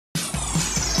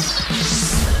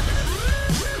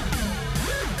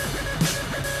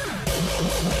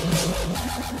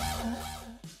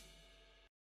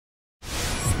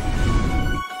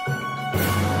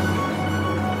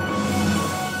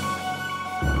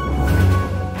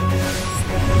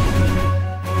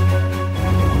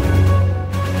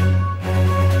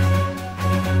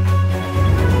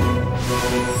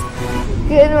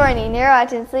Good morning. You're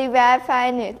watching Sleepy Eye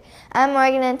 5 News. I'm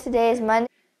Morgan, and today is Monday,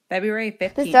 February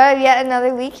 15th. the start of yet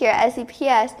another week here at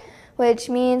SCPS, which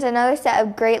means another set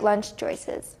of great lunch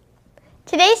choices.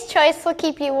 Today's choice will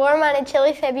keep you warm on a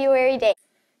chilly February day.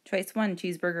 Choice 1,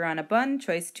 cheeseburger on a bun.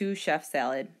 Choice 2, chef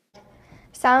salad.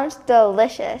 Sounds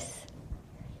delicious.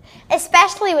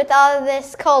 Especially with all of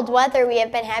this cold weather we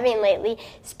have been having lately.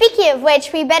 Speaking of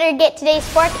which, we better get today's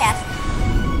forecast.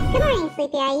 Good morning,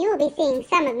 Sleepy Eye. You will be seeing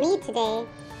some of me today.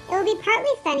 It will be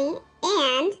partly sunny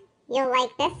and, you'll like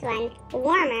this one,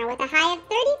 warmer with a high of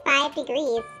 35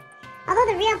 degrees.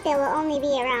 Although the real feel will only be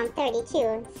around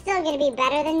 32, still going to be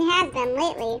better than it has been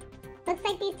lately. Looks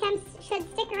like these temps should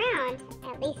stick around,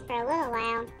 at least for a little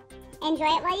while. Enjoy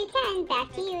it while you can.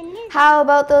 Back to you, News. How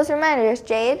about those reminders,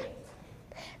 Jade?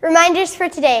 Reminders for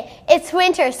today. It's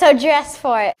winter, so dress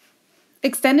for it.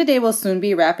 Extended Day will soon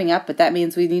be wrapping up, but that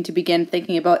means we need to begin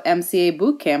thinking about MCA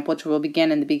Boot Camp, which will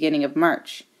begin in the beginning of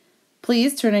March.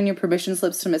 Please turn in your permission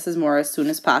slips to Mrs. Moore as soon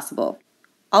as possible.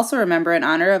 Also remember, in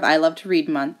honor of I Love to Read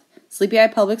Month, Sleepy Eye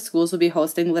Public Schools will be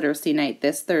hosting Literacy Night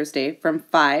this Thursday from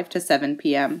 5 to 7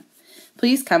 p.m.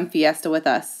 Please come fiesta with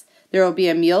us. There will be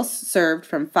a meal served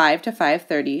from 5 to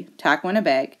 5:30, taco in a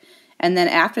bag, and then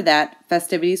after that,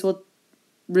 festivities will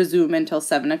resume until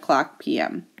 7 o'clock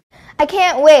p.m. I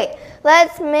can't wait.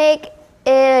 Let's make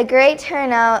it a great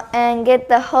turnout and get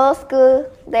the whole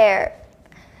school there.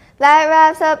 That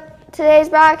wraps up today's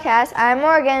broadcast. I'm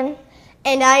Morgan.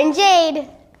 And I'm Jade.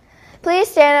 Please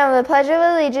stand up for the Pledge of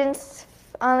Allegiance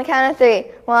on the count of 3.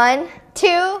 1,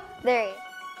 2, 3.